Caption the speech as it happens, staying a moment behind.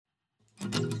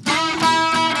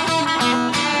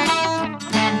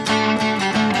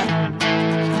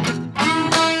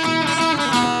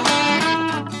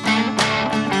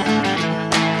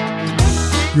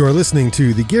You are listening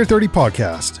to the Gear 30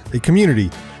 podcast, a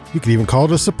community, you could even call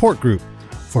it a support group,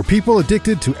 for people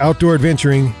addicted to outdoor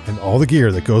adventuring and all the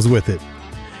gear that goes with it.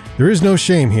 There is no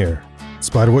shame here. In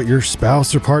spite of what your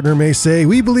spouse or partner may say,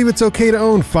 we believe it's okay to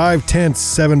own 5 tents,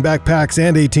 7 backpacks,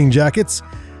 and 18 jackets.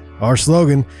 Our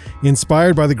slogan,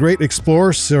 inspired by the great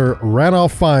explorer Sir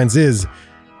Ranulph Fiennes, is,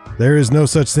 there is no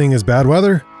such thing as bad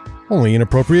weather, only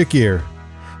inappropriate gear.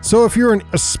 So if you're an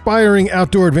aspiring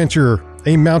outdoor adventurer,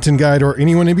 a mountain guide, or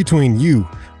anyone in between, you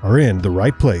are in the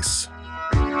right place.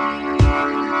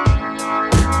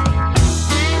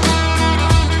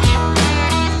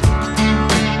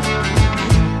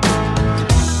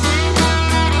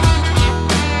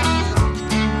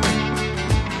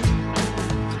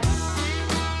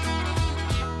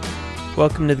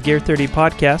 Welcome to the Gear 30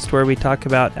 podcast, where we talk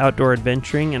about outdoor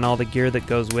adventuring and all the gear that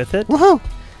goes with it. Woohoo!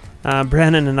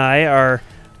 Brandon and I are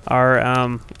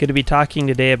going to be talking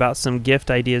today about some gift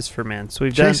ideas for men. So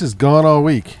Chase is gone all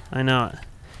week. I know.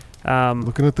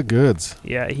 Looking at the goods.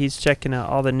 Yeah, he's checking out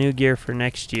all the new gear for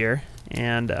next year,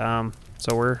 and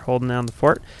so we're holding down the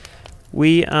fort.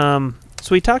 We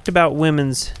talked about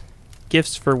women's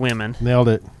gifts for women. Nailed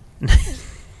it.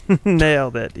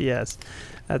 Nailed it. Yes.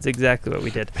 That's exactly what we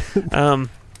did. Now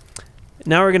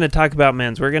we're going to talk about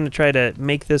men's. We're going to try to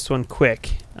make this one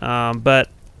quick. What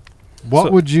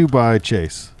would you buy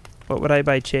Chase? What would I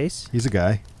buy Chase? He's a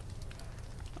guy.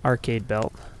 Arcade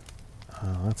belt.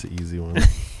 Oh, that's an easy one.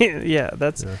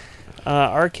 That's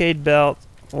arcade belt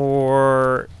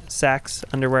or Saxx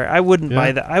underwear. I wouldn't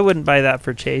buy that. I wouldn't buy that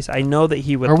for Chase. I know that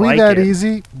he would like it. Are we that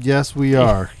easy? Yes, we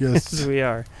are. Yes, yes, we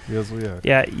are. Yes, we are.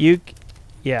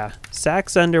 Yeah,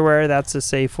 Saxx underwear, that's a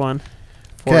safe one.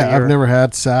 Yeah, I've never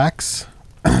had Saxx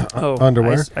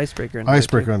underwear. Icebreaker underwear.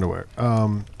 Icebreaker underwear.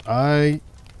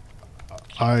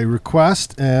 I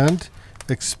request and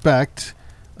expect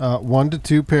 1 to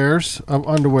 2 pairs of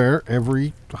underwear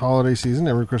every holiday season,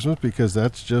 every Christmas, because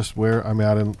that's just where I'm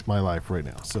at in my life right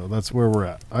now. So that's where we're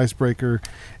at. Icebreaker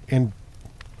and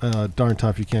Darn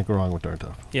Tough. You can't go wrong with Darn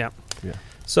Tough. Yeah.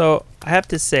 So I have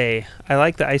to say, I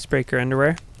like the Icebreaker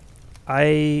underwear.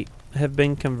 I have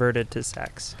been converted to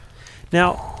Saxx.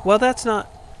 Now, well, that's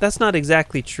not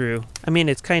exactly true. I mean,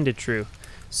 it's kind of true.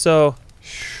 So,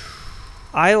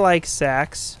 I like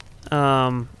Saxx.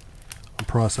 I'm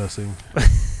processing.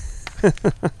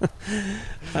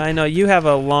 I know you have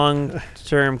a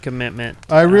long-term commitment.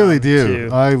 I really do.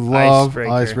 I love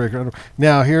Icebreaker.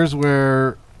 Now, here's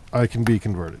where I can be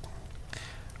converted.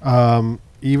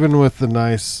 Even with the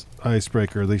nice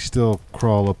Icebreaker, they still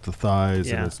crawl up the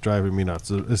thighs, and it's driving me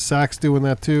nuts. Is Saxx doing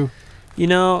that too? You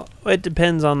know, it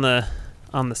depends on the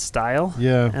style.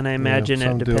 Yeah, and I imagine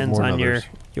it depends on your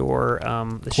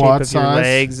the quad shape of size, your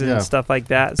legs and stuff like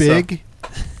that. Big.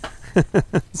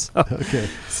 Okay.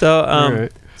 So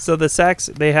so the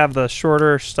Saxx, they have the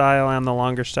shorter style and the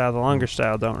longer style. The longer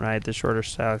style don't ride. The shorter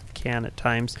style can at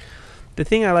times. The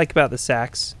thing I like about the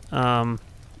Saxx,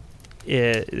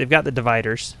 they've got the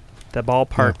dividers. The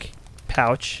ballpark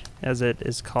pouch, as it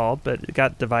is called, but it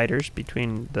got dividers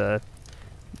between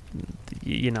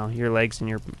your legs and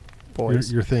your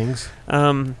boys. Your things.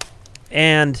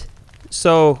 And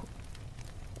so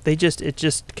it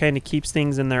just kind of keeps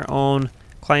things in their own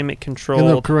climate controlled.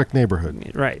 In the correct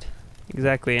neighborhood. Right.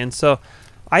 Exactly. And so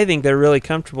I think they're really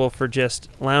comfortable for just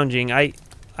lounging. I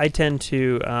tend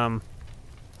to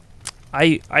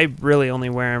I really only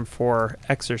wear them for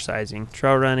exercising,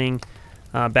 trail running,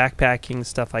 backpacking,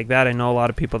 stuff like that. I know a lot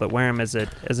of people that wear them as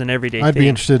an everyday thing. I'd be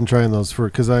interested in trying those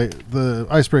because the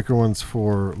Icebreaker ones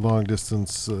for long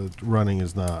distance running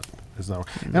is not.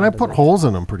 And I put holes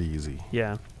in them pretty easy.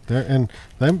 Yeah. And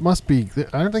that must be.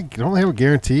 I don't have a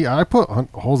guarantee. I put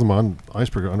holes in them on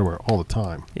Icebreaker underwear all the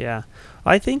time. Yeah,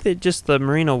 I think that just the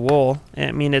merino wool.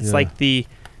 I mean, it's like the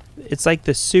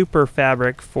super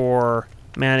fabric for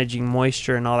managing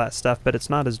moisture and all that stuff, but it's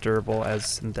not as durable as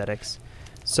synthetics.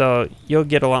 So you'll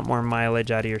get a lot more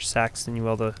mileage out of your Saxx than you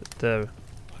will the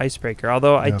Icebreaker.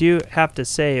 Although I do have to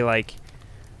say,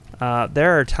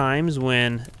 there are times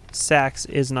when Saxx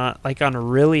is not, like on a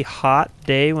really hot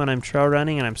day when I'm trail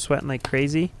running and I'm sweating like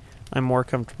crazy, I'm more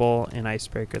comfortable in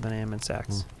Icebreaker than I am in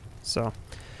Saxx. So,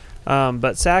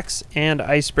 but Saxx and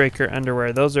Icebreaker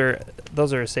underwear, those are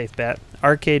a safe bet.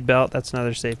 Arcade belt, that's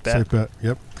another safe bet. Safe bet,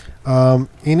 yep.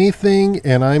 Anything,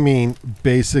 and I mean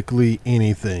basically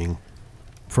anything,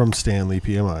 from Stanley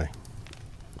PMI.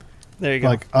 There you go.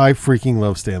 Like, I freaking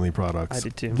love Stanley products. I do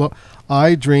too.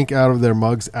 I drink out of their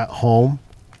mugs at home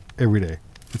every day.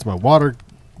 It's my water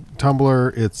tumbler.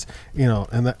 It's,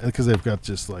 and that because they've got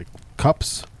just like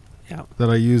cups that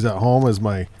I use at home as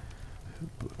my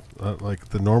like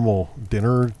the normal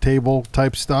dinner table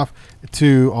type stuff,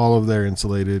 to all of their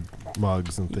insulated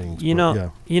mugs and things. You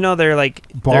know, they're like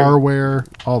barware,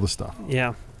 all the stuff.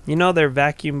 Yeah. They're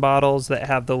vacuum bottles that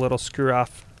have the little screw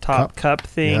off top cup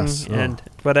thing and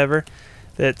whatever.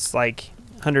 That's like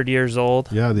 100 years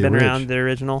old. Yeah, been around, the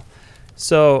original.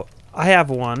 So I have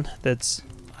one that's,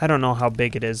 I don't know how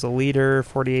big it is, a liter,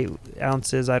 48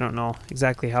 ounces. I don't know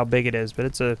exactly how big it is, but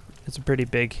it's a pretty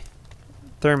big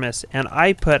thermos. And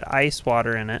I put ice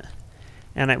water in it,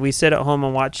 and we sit at home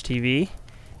and watch TV,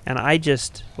 and I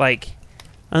just like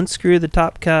unscrew the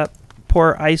top cup,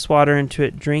 pour ice water into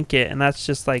it, drink it, and that's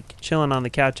just like chilling on the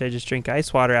couch. I just drink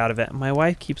ice water out of it. And my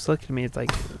wife keeps looking at me. It's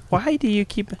like, why do you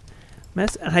keep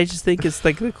messing? And I just think it's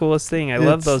like the coolest thing. I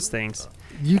love those things.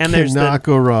 You cannot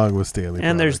go wrong with Stanley products.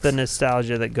 And there's the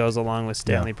nostalgia that goes along with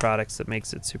Stanley products that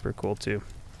makes it super cool too.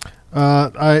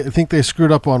 I think they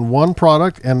screwed up on one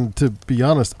product, and to be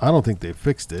honest, I don't think they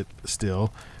fixed it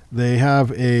still. They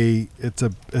have it's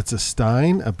a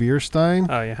Stein, a beer Stein.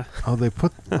 Oh yeah.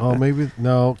 Maybe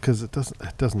no, because it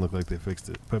doesn't look like they fixed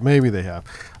it, but maybe they have.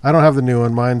 I don't have the new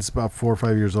one. Mine's about 4 or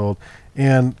 5 years old,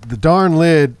 and the darn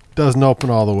lid doesn't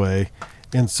open all the way.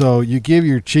 And so you give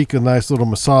your cheek a nice little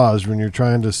massage when you're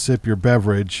trying to sip your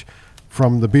beverage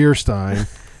from the beer stein.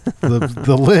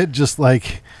 the lid just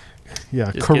like,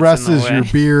 just caresses your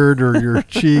beard or your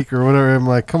cheek or whatever. I'm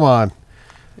like, come on,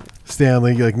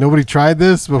 Stanley. Like, nobody tried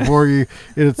this before you.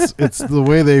 It's the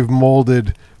way they've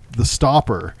molded the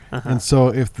stopper. And so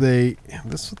if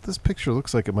this picture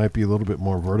looks like it might be a little bit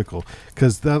more vertical,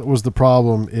 because that was the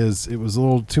problem, is it was a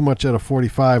little too much at a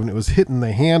 45 and it was hitting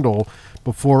the handle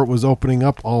before it was opening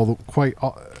up I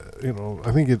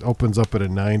think it opens up at a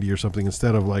 90 or something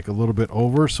instead of like a little bit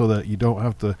over, so that you don't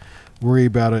have to worry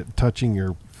about it touching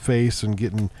your face and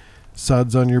getting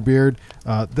suds on your beard.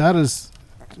 That is,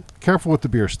 careful with the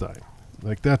beer stein.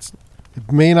 Like, it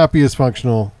may not be as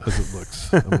functional as it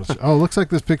looks. It looks like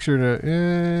this picture.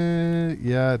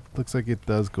 It looks like it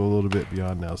does go a little bit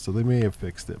beyond now, so they may have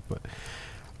fixed it. But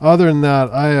other than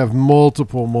that, I have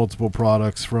multiple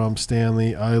products from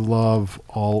Stanley. I love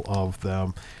all of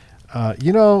them. I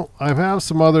have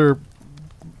some other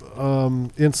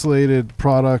insulated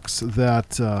products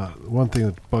that one thing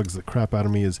that bugs the crap out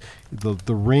of me is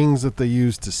the rings that they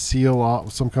use to seal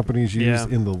off. Some companies use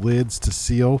in the lids to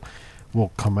seal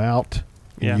will come out.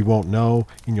 And you won't know,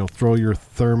 and you'll throw your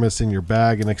thermos in your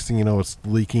bag, and next thing you know, it's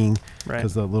leaking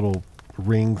because that little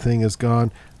ring thing is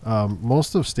gone.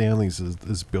 Most of Stanley's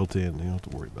is built in. You don't have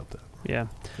to worry about that. Yeah.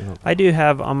 I do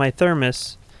have on my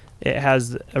thermos, it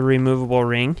has a removable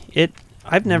ring.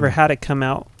 I've never had it come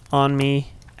out on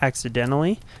me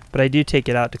accidentally, but I do take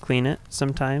it out to clean it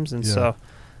sometimes, and so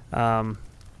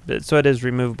it is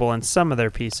removable in some of their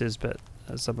pieces, but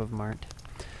some of them aren't.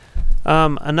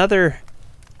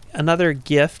 Another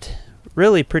gift,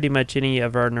 really pretty much any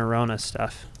of our Neurona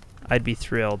stuff, I'd be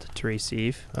thrilled to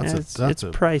receive. It's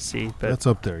pricey, but that's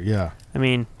up there, yeah. I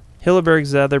mean,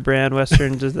 Hilleberg's the other brand,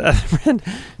 Western is the other brand.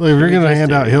 Well, if you're going to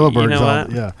hand out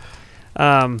Hilleberg's,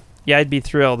 I'd be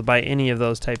thrilled by any of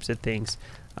those types of things.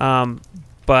 And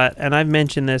I've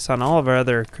mentioned this on all of our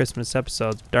other Christmas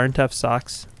episodes, Darn Tough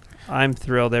socks. I'm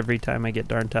thrilled every time I get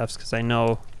Darn Toughs because I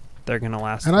know they're going to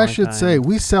last a long time. And I should say,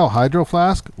 we sell Hydro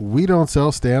Flask. We don't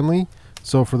sell Stanley.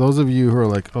 So for those of you who are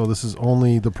like, oh, this is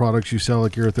only the products you sell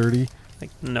at Gear 30. Like,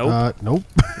 nope. Nope.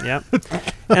 Yep.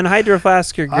 And Hydro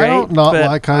Flask are great. I don't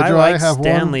like Hydro. I like have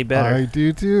Stanley better. I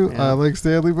do too. Yeah. I like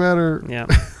Stanley better. Yeah.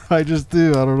 I just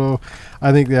do. I don't know.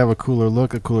 I think they have a cooler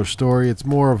look, a cooler story. It's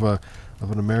more of an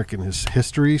American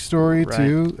history story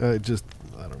too. I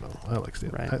don't know. I like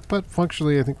Stanley. Right. But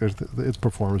functionally, I think it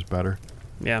performs better.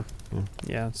 Yeah.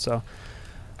 So,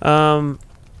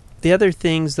 the other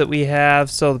things that we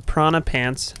have, so the Prana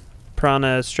pants,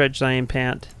 Prana Stretch Zion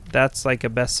pant, that's like a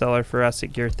bestseller for us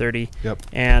at Gear 30. Yep.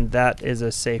 And that is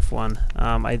a safe one.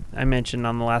 I mentioned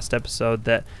on the last episode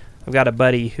that I've got a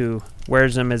buddy who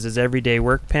wears them as his everyday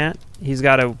work pant. He's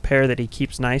got a pair that he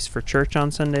keeps nice for church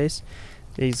on Sundays.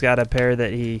 He's got a pair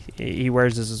that he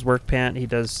wears as his work pant. He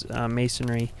does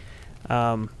masonry.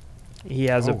 He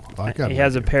has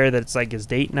a pair that's like his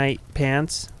date night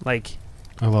pants. Like,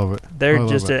 I love it. They're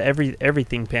just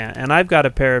everything pant. And I've got a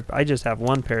pair. I just have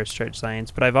one pair of Stretch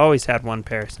Zions, but I've always had one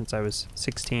pair since I was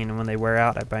 16. And when they wear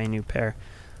out, I buy a new pair.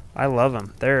 I love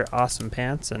them. They're awesome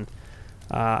pants, and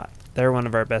they're one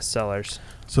of our best sellers.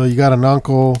 So you got an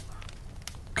uncle,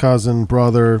 cousin,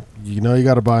 brother. You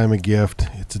got to buy him a gift.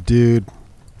 It's a dude,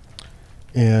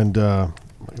 and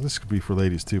this could be for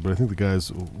ladies too, but I think the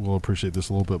guys will appreciate this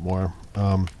a little bit more.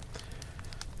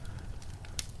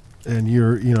 And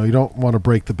you don't want to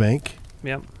break the bank.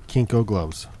 Yep. Kinko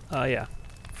gloves. Oh yeah.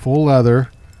 full leather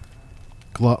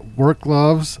work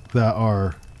gloves that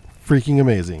are freaking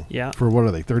amazing. Yeah. For what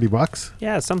are they? $30?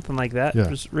 Yeah, something like that. Yeah.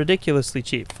 Just ridiculously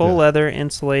cheap. Full leather,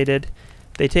 insulated.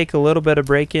 They take a little bit of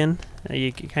break-in.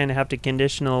 You kind of have to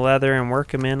condition the leather and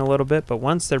work them in a little bit. But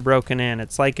once they're broken in,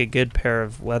 it's like a good pair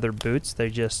of leather boots. They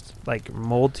just like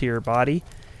mold to your body.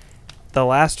 They'll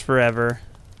last forever.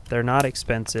 They're not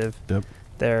expensive. Yep.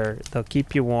 They'll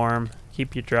keep you warm,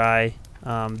 keep you dry.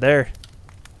 They're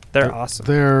awesome.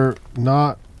 They're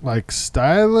not like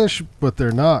stylish, but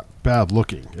they're not bad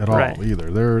looking at all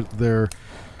either. They're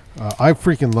I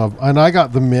freaking love, and I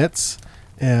got the mitts.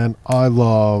 And I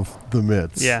love the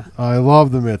mitts. Yeah. I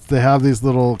love the mitts. They have these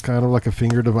little kind of like a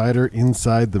finger divider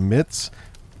inside the mitts.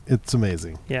 It's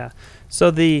amazing. Yeah. So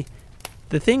the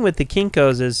thing with the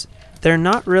Kinkos is they're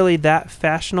not really that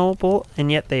fashionable,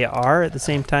 and yet they are at the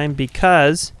same time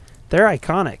because they're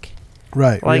iconic.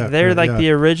 Right. Like they're the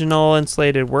original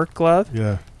insulated work glove.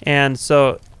 Yeah. And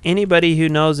so anybody who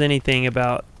knows anything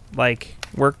about like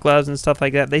work gloves and stuff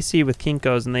like that, they see with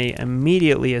Kinkos and they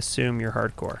immediately assume you're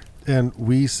hardcore. And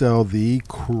we sell the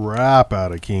crap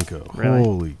out of Kinko. Really?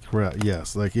 Holy crap.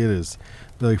 Yes. Like it is.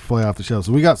 They fly off the shelves.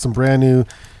 So we got some brand new.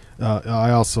 I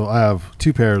have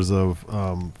 2 pairs of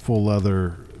full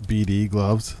leather BD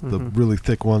gloves, the really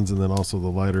thick ones, and then also the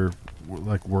lighter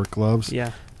like work gloves.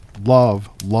 Yeah. Love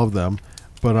them.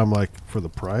 But I'm like, for the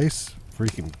price,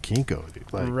 freaking Kinko,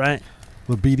 dude. Like, right.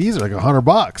 The BDs are like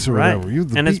 $100 or whatever.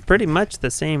 And it's pretty much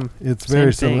the same. It's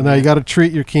very similar. Now you got to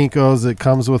treat your Kinkos. It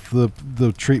comes with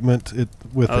the treatment it.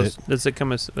 Does it come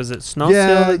with? Was it Snow Seal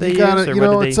that they you got use? it. You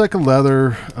know, it's like a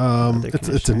leather.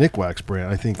 It's a Nick Wax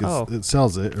brand. I think it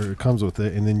sells it or it comes with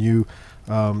it, and then you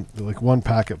like 1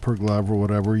 packet per glove or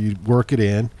whatever. You work it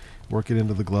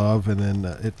into the glove, and then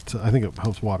I think it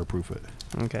helps waterproof it.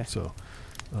 Okay. So,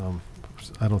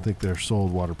 I don't think they're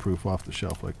sold waterproof off the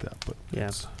shelf like that, but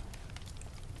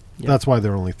that's why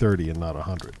they're only $30 and not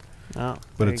 $100. Oh,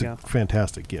 but it's a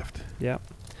fantastic gift. Yeah.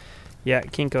 Yeah,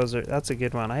 Kinkos that's a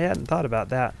good one. I hadn't thought about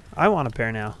that. I want a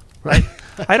pair now. Right.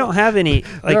 I don't have any.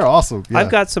 Like, they're awesome. Yeah.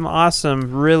 I've got some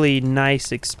awesome, really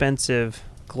nice, expensive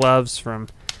gloves from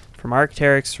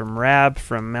Arc'teryx, from Rab,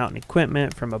 from Mountain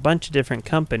Equipment, from a bunch of different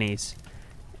companies,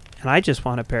 and I just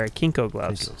want a pair of Kinko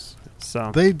gloves. Kinkos.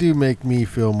 So they do make me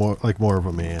feel more of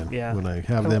a man. Yeah. When I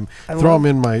have them, throw them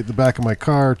in the back of my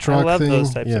car trunk. I love thing.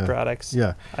 those types of products.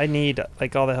 Yeah. I need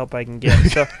like all the help I can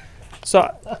get.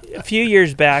 So a few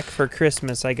years back for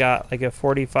Christmas, I got like a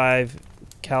 .45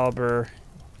 caliber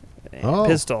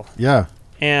pistol. Yeah.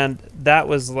 And that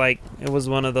was like, it was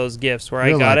one of those gifts where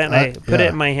I got it and I put it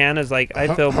in my hand. As like,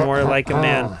 I feel more like a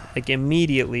man. Like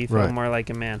immediately feel more like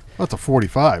a man. That's a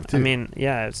 .45 too. I mean,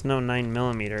 yeah, it's no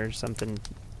 9mm or something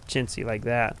chintzy like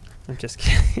that. I'm just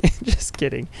kidding. Just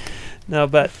kidding. No,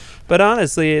 but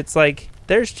honestly, it's like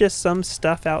there's just some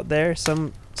stuff out there,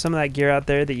 some of that gear out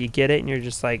there that you get it and you're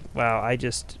just like, wow, I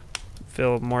just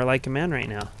feel more like a man right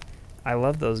now. I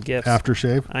love those gifts.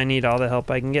 Aftershave. I need all the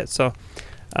help I can get. So,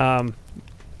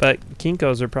 but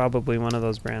Kinkos are probably one of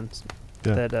those brands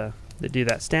that do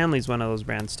that. Stanley's one of those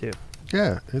brands too.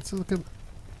 Yeah, it's looking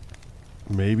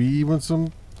maybe even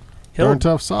some Darn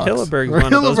Tough socks. Hilleberg's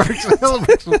one of those brands.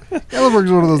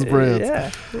 Hilleberg's one of those brands.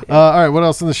 Yeah. All right, what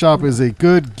else in the shop is a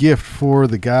good gift for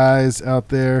the guys out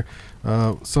there?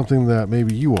 Something that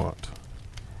maybe you want.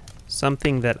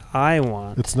 Something that I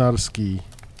want. It's not a ski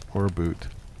or a boot.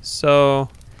 So,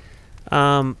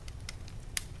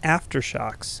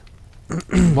 Aftershocks.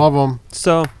 Love them.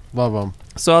 Love them.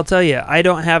 So I'll tell you, I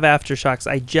don't have Aftershocks.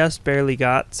 I just barely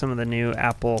got some of the new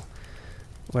Apple,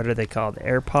 what are they called?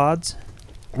 AirPods.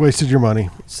 Wasted your money.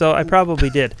 So I probably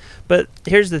did. But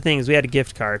here's the thing is we had a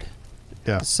gift card.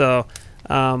 Yeah. So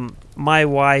my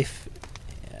wife,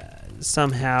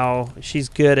 somehow, she's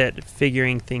good at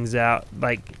figuring things out,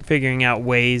 like figuring out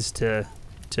ways to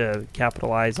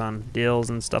capitalize on deals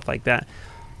and stuff like that.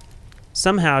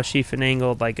 Somehow she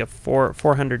finagled like a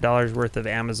 $400 worth of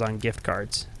Amazon gift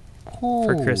cards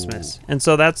for Christmas. And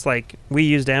so that's like, we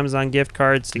used Amazon gift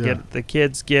cards to get the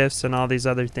kids gifts and all these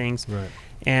other things. Right.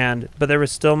 But there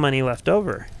was still money left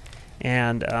over.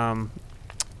 And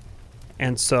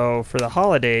so for the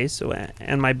holidays,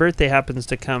 and my birthday happens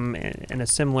to come in a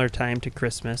similar time to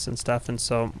Christmas and stuff. And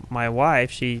so my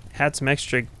wife, she had some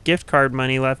extra gift card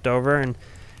money left over and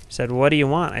said, "What do you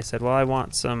want?" I said, "Well, I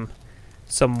want some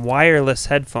wireless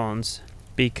headphones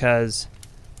because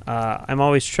I'm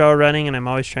always trail running and I'm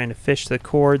always trying to fish the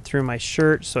cord through my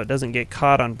shirt so it doesn't get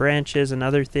caught on branches and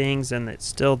other things, and it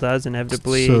still does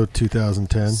inevitably." So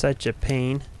 2010. Such a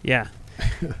pain. Yeah.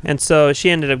 And so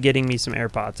she ended up getting me some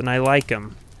AirPods, and I like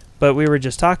them. But we were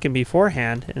just talking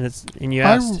beforehand, and you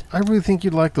asked. I really think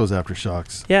you'd like those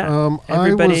AfterShokz. Yeah.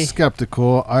 I was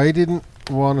skeptical. I didn't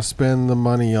want to spend the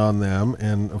money on them,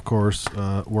 and of course,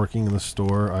 working in the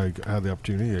store, I had the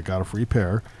opportunity. I got a free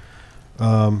pair.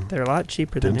 They're a lot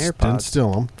cheaper than AirPods. Didn't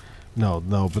steal them.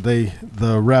 No, but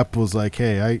the rep was like,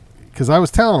 hey, because I was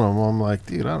telling them, I'm like,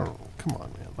 dude, come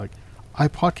on, man. Like, I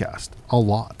podcast a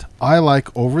lot. I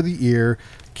like over the ear,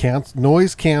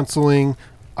 noise canceling.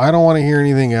 I don't want to hear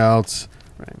anything else.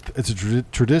 Right. It's a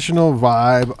traditional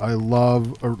vibe. I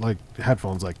love like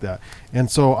headphones like that.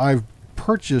 And so I've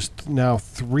purchased now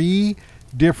 3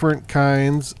 different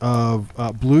kinds of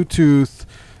Bluetooth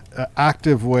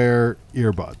active wear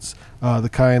earbuds. The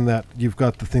kind that you've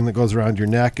got the thing that goes around your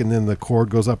neck and then the cord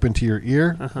goes up into your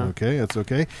ear. Okay, that's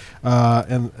okay.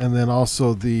 And then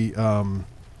also the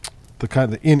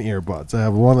kind of the in-ear buds. I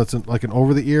have one that's like an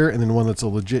over-the-ear and then one that's a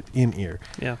legit in-ear.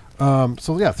 Yeah.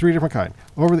 So, 3 different kind.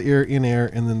 Over-the-ear, in-ear,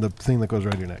 and then the thing that goes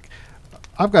around your neck.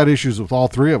 I've got issues with all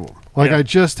 3 of them. Like, I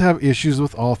just have issues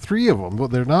with all 3 of them, but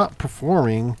they're not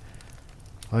performing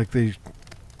like they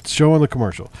show in the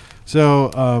commercial. So,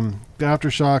 the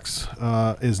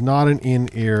AfterShokz is not an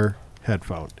in-ear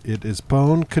headphone. It is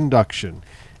bone conduction.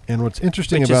 And what's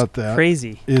interesting about that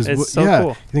is it's so cool.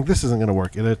 You think this isn't going to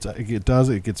work. It does.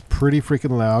 It gets pretty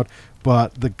freaking loud.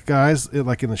 But the guys,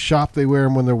 like in the shop, they wear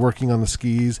them when they're working on the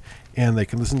skis, and they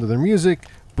can listen to their music.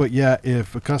 But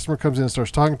if a customer comes in and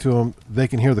starts talking to them, they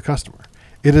can hear the customer.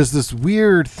 It is this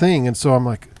weird thing. And so I'm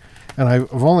like, and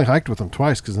I've only hiked with them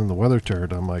twice because then the weather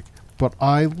turned. I'm like, but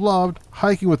I loved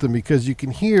hiking with them because you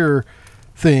can hear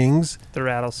things, the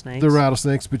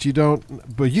rattlesnakes, but you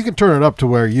can turn it up to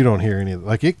where you don't hear any of it.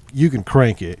 Like you can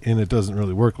crank it and it doesn't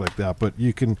really work like that, but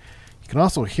you can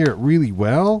also hear it really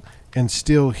well and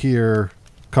still hear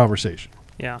conversation,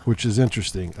 which is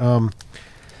interesting.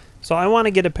 So I want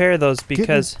to get a pair of those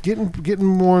because getting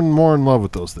more and more in love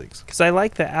with those things, because I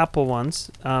like the Apple ones.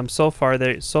 So far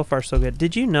so good.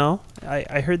 Did you know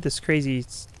I heard this crazy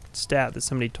stat that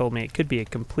somebody told me? It could be a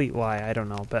complete lie, I don't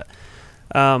know, but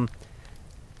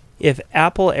if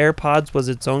Apple AirPods was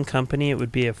its own company, it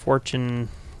would be a Fortune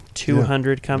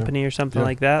 200 company or something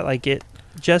like that. Like, it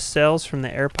just sales from the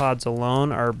AirPods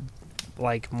alone are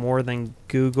like more than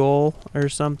Google or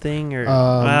something, or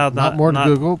not more than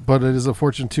Google, but it is a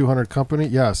Fortune 200 company.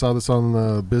 Yeah, I saw this on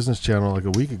the Business Channel like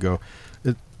a week ago.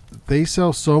 They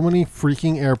sell so many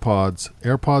freaking AirPods.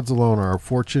 AirPods alone are a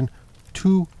Fortune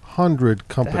 200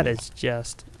 company. That is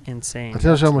just insane. It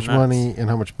tells you how much money and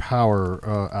how much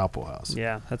power Apple has.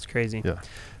 Yeah, that's crazy. Yeah.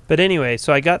 But anyway,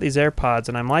 so I got these AirPods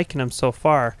and I'm liking them so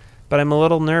far, but I'm a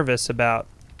little nervous about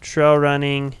trail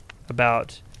running,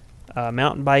 about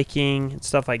mountain biking and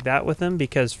stuff like that with them,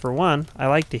 because for one, I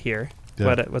like to hear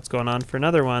what's going on. For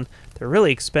another one, they're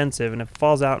really expensive, and if it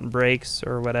falls out and breaks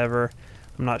or whatever,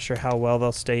 I'm not sure how well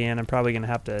they'll stay in. I'm probably going to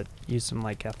have to use some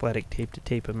like athletic tape to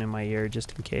tape them in my ear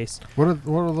just in case. What are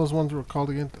those ones were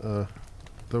called again?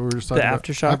 That we were just talking about?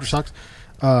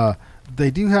 AfterShokz.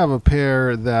 They do have a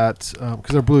pair that,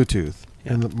 because they're Bluetooth,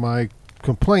 and my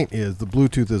complaint is the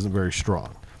Bluetooth isn't very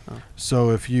strong. Oh.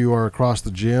 So if you are across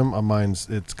the gym,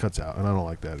 it cuts out, and I don't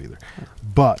like that either. Oh.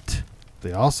 But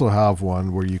they also have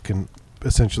one where you can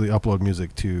essentially upload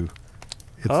music to.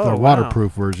 It's their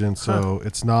waterproof version, so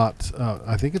it's not.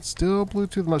 I think it's still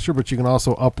Bluetooth. I'm not sure, but you can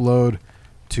also upload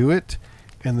to it,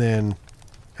 and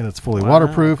it's fully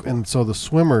waterproof. Cool. And so the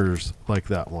swimmers like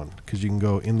that one because you can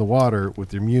go in the water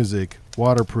with your music,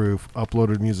 waterproof,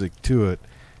 uploaded music to it.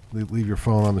 Leave your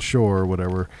phone on the shore or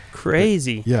whatever.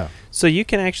 Crazy. Yeah. So you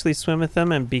can actually swim with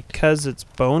them, and because it's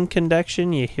bone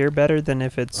conduction, you hear better than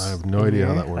if it's. I have no idea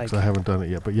how that works. I haven't done it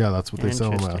yet, but that's what they sell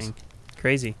them as.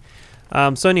 Crazy.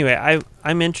 So anyway,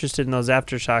 I'm interested in those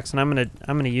AfterShokz, and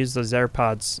I'm gonna use those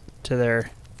AirPods to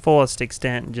their fullest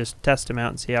extent and just test them out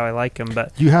and see how I like them.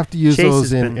 But you have to use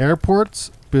those in airports,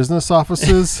 business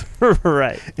offices,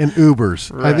 right, and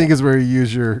Ubers. Right. I think is where you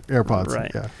use your AirPods.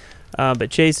 Right. Yeah. But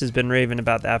Chase has been raving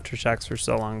about the AfterShokz for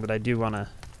so long that I do want to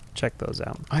check those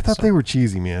out. I thought they were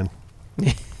cheesy, man.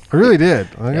 I really did.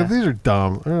 These are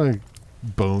dumb. They're like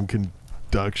bone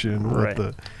conduction. Right.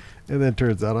 And then it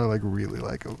turns out I really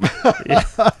like them.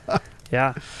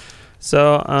 Yeah.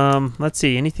 So let's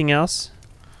see. Anything else?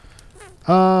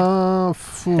 Headlamps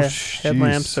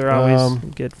are always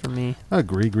good for me.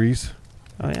 Gree-grees.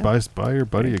 Oh yeah. Buy your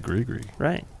buddy a Gree-gree.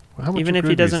 Right. How much even if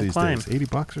he doesn't climb, days?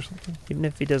 $80 or something. Even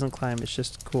if he doesn't climb, it's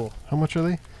just cool. How much are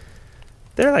they?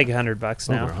 They're like $100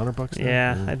 now. Over $100 now?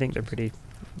 Yeah, I think they're pretty.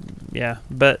 Yeah,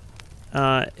 but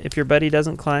if your buddy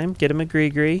doesn't climb, get him a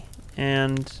Gree-gree,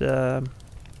 and I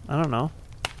don't know,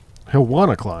 He'll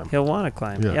want to climb.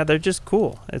 Yeah, they're just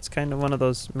cool. It's kind of one of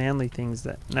those manly things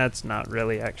that's not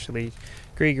really actually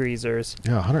Greasers.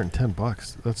 Yeah,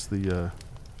 $110. That's the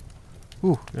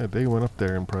yeah, they went up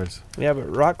there in price. Yeah,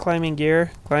 but rock climbing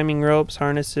gear, climbing ropes,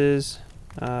 harnesses,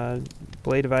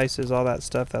 blade devices, all that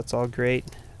stuff, that's all great.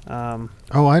 Oh,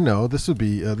 I know. This would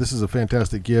be this is a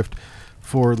fantastic gift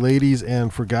for ladies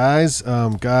and for guys.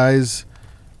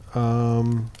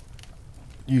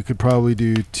 You could probably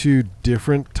do 2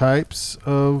 different types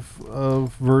of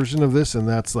version of this, and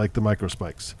that's like the micro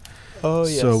spikes. Oh,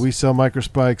 yes. So we sell micro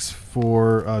spikes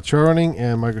for trail running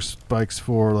and micro spikes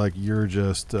for like you're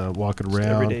just walking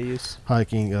around, everyday use.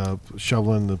 Hiking,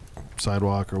 shoveling the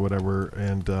sidewalk or whatever.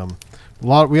 And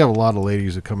we have a lot of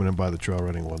ladies that come in and buy the trail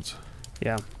running ones.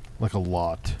 Yeah. Like a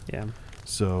lot. Yeah.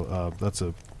 So that's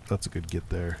a good get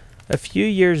there. A few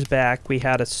years back, we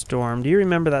had a storm. Do you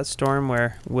remember that storm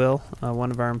where Will,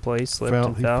 one of our employees, slipped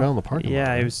and fell? He fell in the parking lot. Yeah,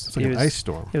 right? it was like an ice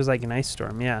storm. It was like an ice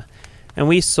storm, yeah. And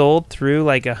we sold through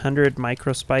like 100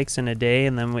 micro spikes in a day,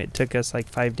 and then it took us like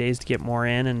 5 days to get more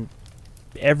in, and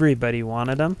everybody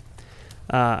wanted them.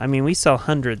 I mean, we sell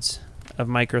hundreds of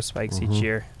micro spikes each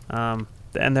year, and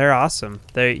they're awesome.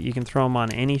 You can throw them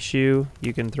on any shoe.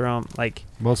 You can throw them like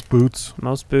most boots,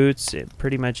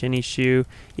 pretty much any shoe.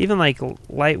 Even like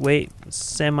lightweight,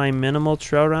 semi-minimal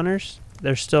trail runners,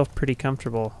 they're still pretty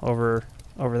comfortable over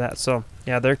that. So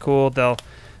yeah, they're cool. They'll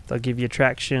give you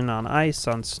traction on ice,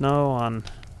 on snow, on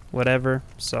whatever.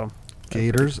 So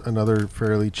Gaiters, another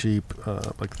fairly cheap,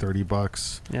 like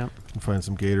 $30. Yeah, you can find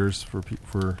some Gaiters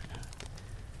for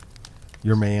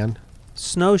your man.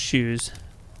 Snowshoes,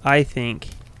 I think.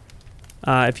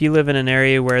 If you live in an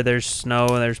area where there's snow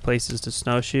and there's places to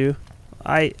snowshoe,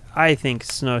 I think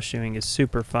snowshoeing is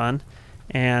super fun.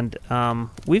 And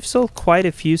we've sold quite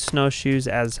a few snowshoes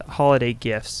as holiday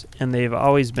gifts, and they've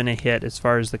always been a hit as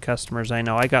far as the customers I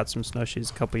know. I got some snowshoes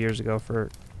a couple years ago for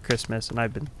Christmas, and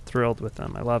I've been thrilled with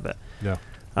them. I love it. Yeah.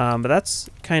 But that's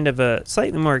kind of a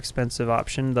slightly more expensive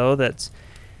option, though. That's,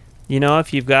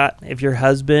 if your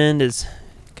husband is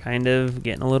kind of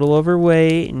getting a little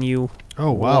overweight and you...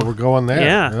 Oh, wow, we're going there.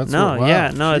 Yeah,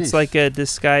 it's like a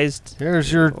disguised...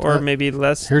 Here's your... Or maybe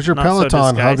less... Here's your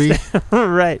Peloton, hubby.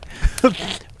 Right.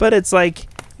 But it's like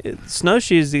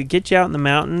snowshoes that get you out in the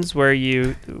mountains where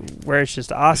it's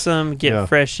just awesome, get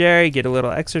fresh air, you get a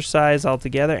little exercise all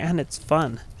together, and it's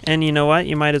fun. And you know what?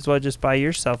 You might as well just buy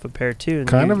yourself a pair, too. And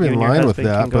kind of in line with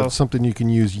that, but something you can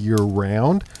use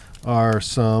year-round are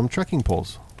some trekking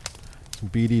poles. Some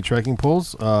BD trekking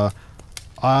poles.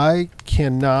 I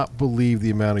cannot believe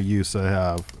the amount of use I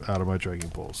have out of my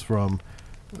trekking poles, from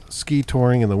ski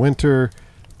touring in the winter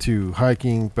to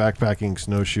hiking, backpacking,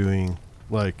 snowshoeing.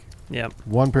 Like,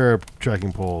 one pair of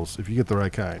trekking poles, if you get the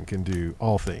right kind, can do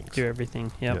all things. Do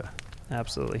everything. Yep. Yeah.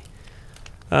 Absolutely.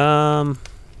 And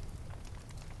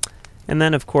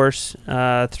then, of course,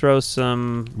 throw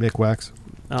some... Nick Wax.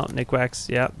 Oh, Nick Wax.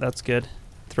 Yeah, that's good.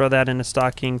 Throw that in a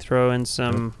stocking. Throw in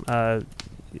some...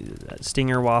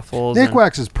 Stinger waffles. Nick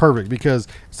Wax is perfect because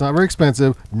it's not very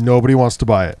expensive. Nobody wants to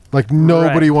buy it. Like,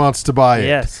 nobody wants to buy it.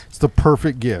 Yes. It's the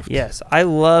perfect gift. Yes. I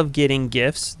love getting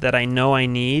gifts that I know I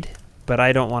need, but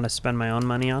I don't want to spend my own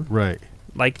money on. Right.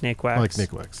 Like Nick Wax. Like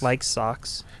Nick Wax. Like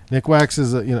socks. Nick Wax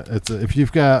is if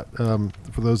you've got, for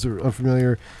those who are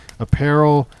unfamiliar,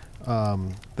 apparel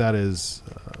that is,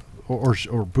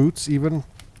 or boots even,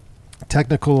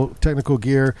 technical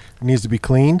gear needs to be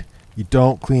cleaned. You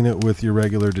don't clean it with your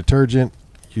regular detergent.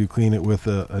 You clean it with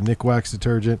a Nick Wax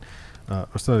detergent.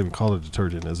 It's not even called a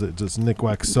detergent, is it? Just Nick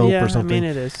Wax soap or something? Yeah,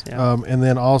 I mean it is. Yeah. And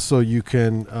then also you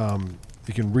can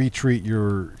retreat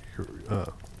your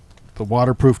the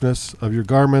waterproofness of your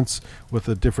garments with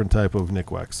a different type of Nick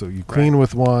Wax. So you clean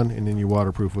with one, and then you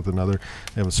waterproof with another.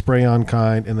 They have a spray-on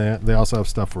kind, and they also have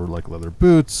stuff for like leather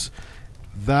boots.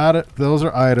 Those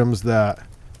are items that,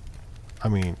 I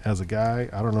mean, as a guy,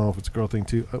 I don't know if it's a girl thing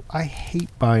too. I hate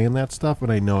buying that stuff, but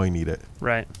I know I need it.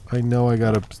 Right. I know I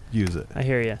got to use it. I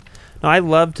hear you. No, I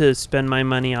love to spend my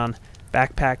money on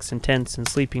backpacks and tents and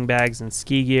sleeping bags and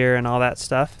ski gear and all that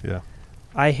stuff. Yeah.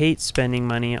 I hate spending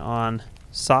money on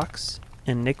socks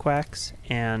and Nick Wax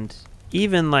and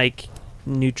even like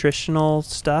nutritional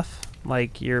stuff,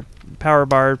 like your Power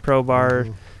Bar, Pro Bar,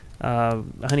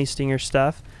 Honey Stinger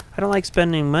stuff. I don't like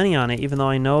spending money on it, even though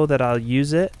I know that I'll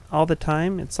use it all the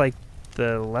time. It's like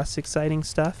the less exciting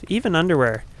stuff. Even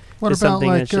underwear what is about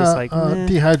something that's just like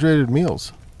dehydrated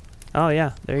meals? Oh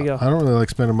yeah, there you go. I don't really like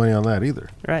spending money on that either.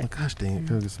 Right. Like, gosh dang it,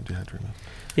 go get some dehydrated meals.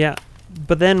 Yeah,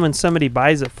 but then when somebody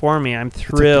buys it for me, I'm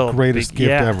thrilled. It's like the greatest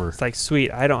gift ever. It's like,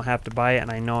 sweet, I don't have to buy it,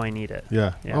 and I know I need it.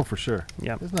 Yeah. Oh, for sure.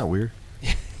 Yeah. Isn't that weird?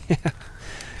 Yeah.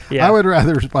 Yeah. I would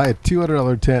rather buy a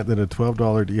 $200 tent than a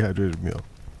 $12 dehydrated meal.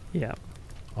 Yeah.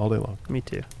 All day long. Me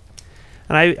too.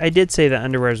 And I did say that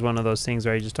underwear is one of those things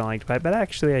where I just don't like to buy, but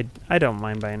actually I don't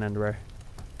mind buying underwear.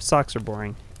 Socks are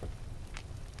boring.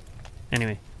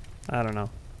 Anyway, I don't know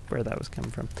where that was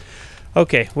coming from.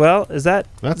 Okay, well, is that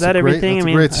everything? That's I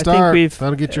mean, a great start. I think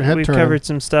That'll get your head we've turning. covered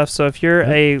some stuff. So if you're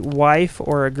a wife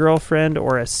or a girlfriend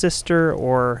or a sister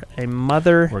or a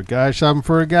mother Or a guy shopping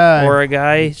for a guy. or a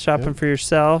guy shopping for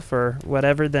yourself or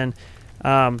whatever, then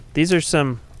these are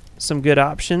some good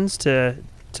options to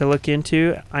look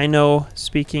into. I know,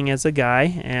 speaking as a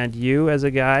guy and you as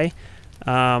a guy,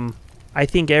 I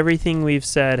think everything we've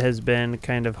said has been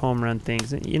kind of home run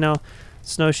things. You know,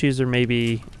 snowshoes are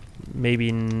maybe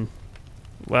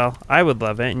well, I would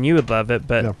love it and you would love it,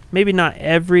 but maybe not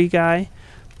every guy,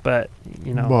 but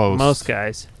you know, most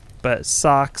guys. But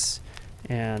socks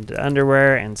and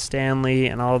underwear and Stanley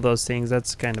and all of those things,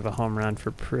 that's kind of a home run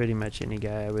for pretty much any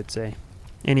guy, I would say.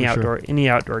 Any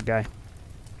outdoor guy.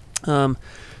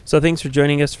 So thanks for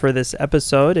joining us for this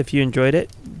episode. If you enjoyed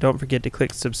it, don't forget to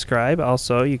click subscribe.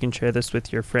 Also, you can share this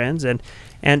with your friends. And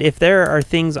if there are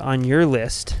things on your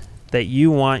list that you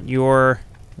want your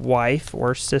wife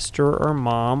or sister or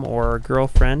mom or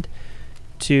girlfriend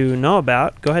to know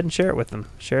about, go ahead and share it with them.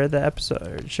 Share the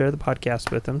episode, share the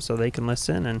podcast with them so they can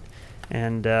listen,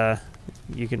 and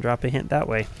you can drop a hint that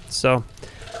way. So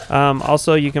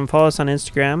also you can follow us on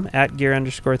Instagram at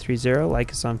gear_30,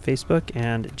 like us on Facebook,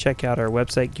 and check out our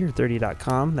website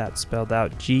gear30.com. That's spelled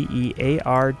out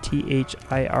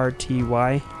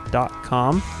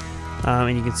GEARTHIRTY.com.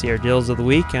 And you can see our deals of the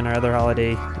week and our other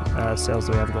holiday sales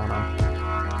that we have going on.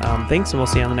 Thanks, and we'll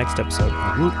see you on the next episode.